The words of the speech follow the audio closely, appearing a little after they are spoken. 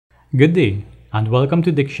Good day and welcome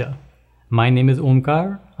to Diksha. My name is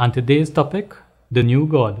Omkar and today's topic, the new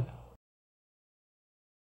God.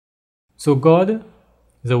 So God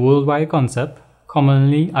is a worldwide concept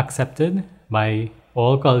commonly accepted by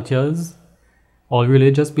all cultures. All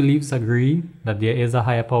religious beliefs agree that there is a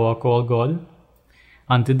higher power called God.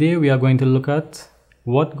 And today we are going to look at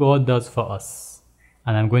what God does for us.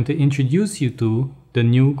 And I'm going to introduce you to the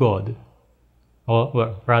new God. Or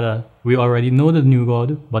well, rather, we already know the new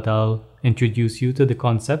God, but I'll introduce you to the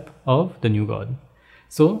concept of the new God.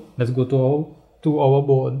 So let's go to our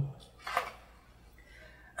board.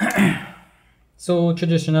 So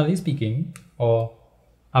traditionally speaking, or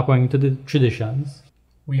according to the traditions,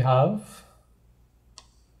 we have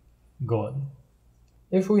God.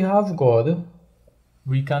 If we have God,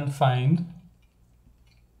 we can find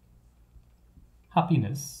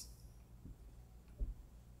happiness.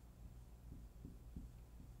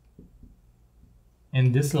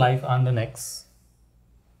 In this life and the next,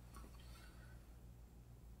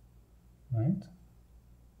 right?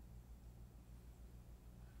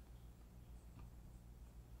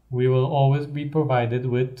 We will always be provided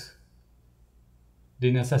with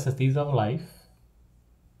the necessities of life.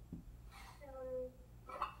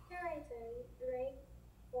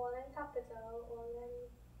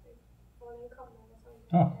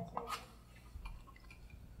 Oh.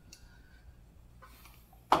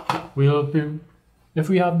 We'll be, if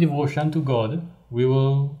we have devotion to God, we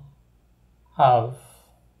will have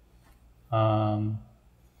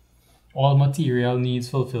all material needs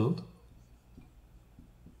fulfilled.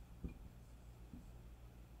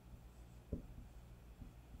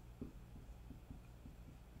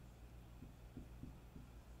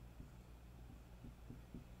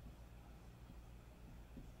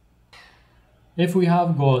 If we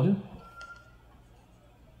have God,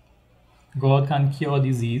 God can cure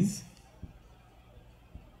disease.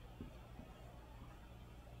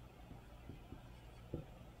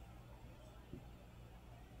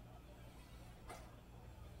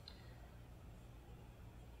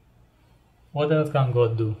 What else can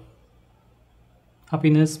God do?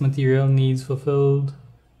 Happiness, material needs fulfilled,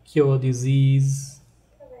 cure disease.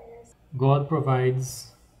 God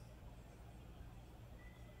provides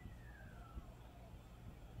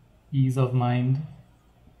ease of mind.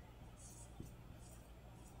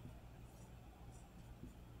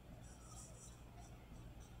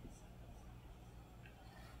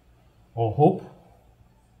 Or hope.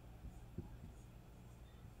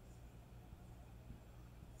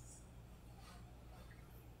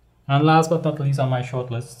 And last but not least on my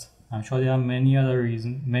short list, I'm sure there are many other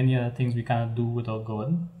things we cannot do without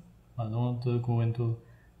God. I don't want to go into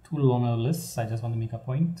too long a list, I just want to make a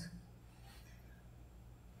point.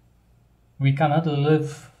 We cannot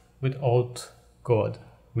live without God.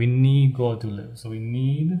 We need God to live. So we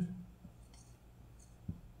need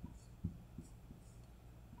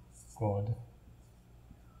God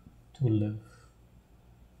to live.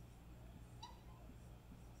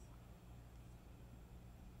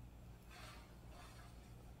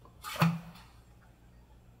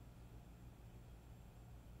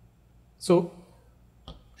 So,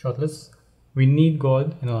 short list, we need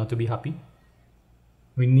God in order to be happy.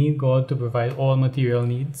 We need God to provide all material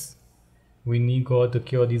needs. We need God to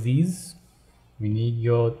cure disease. We need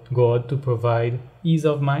God to provide ease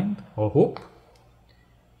of mind or hope,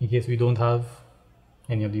 in case we don't have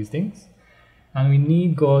any of these things. And we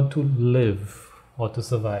need God to live or to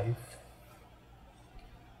survive.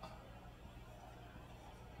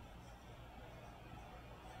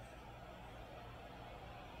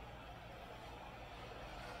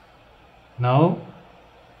 Now,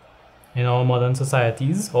 in our modern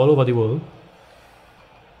societies all over the world,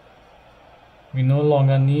 we no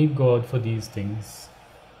longer need God for these things.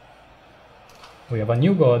 We have a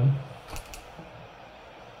new God.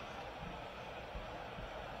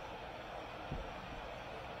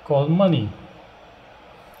 Called money.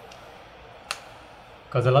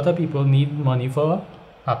 Because a lot of people need money for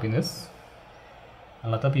happiness. A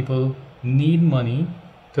lot of people need money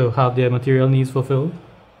to have their material needs fulfilled.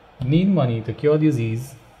 Need money to cure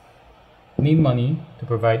disease, need money to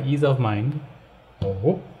provide ease of mind or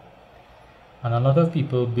hope, and a lot of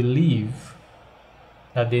people believe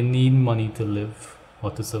that they need money to live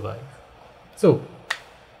or to survive. So,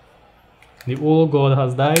 the old God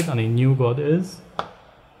has died and a new God is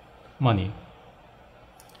money.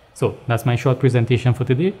 So, that's my short presentation for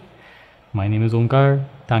today. My name is Omkar,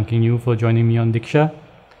 thanking you for joining me on Diksha,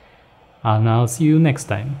 and I'll see you next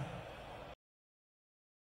time.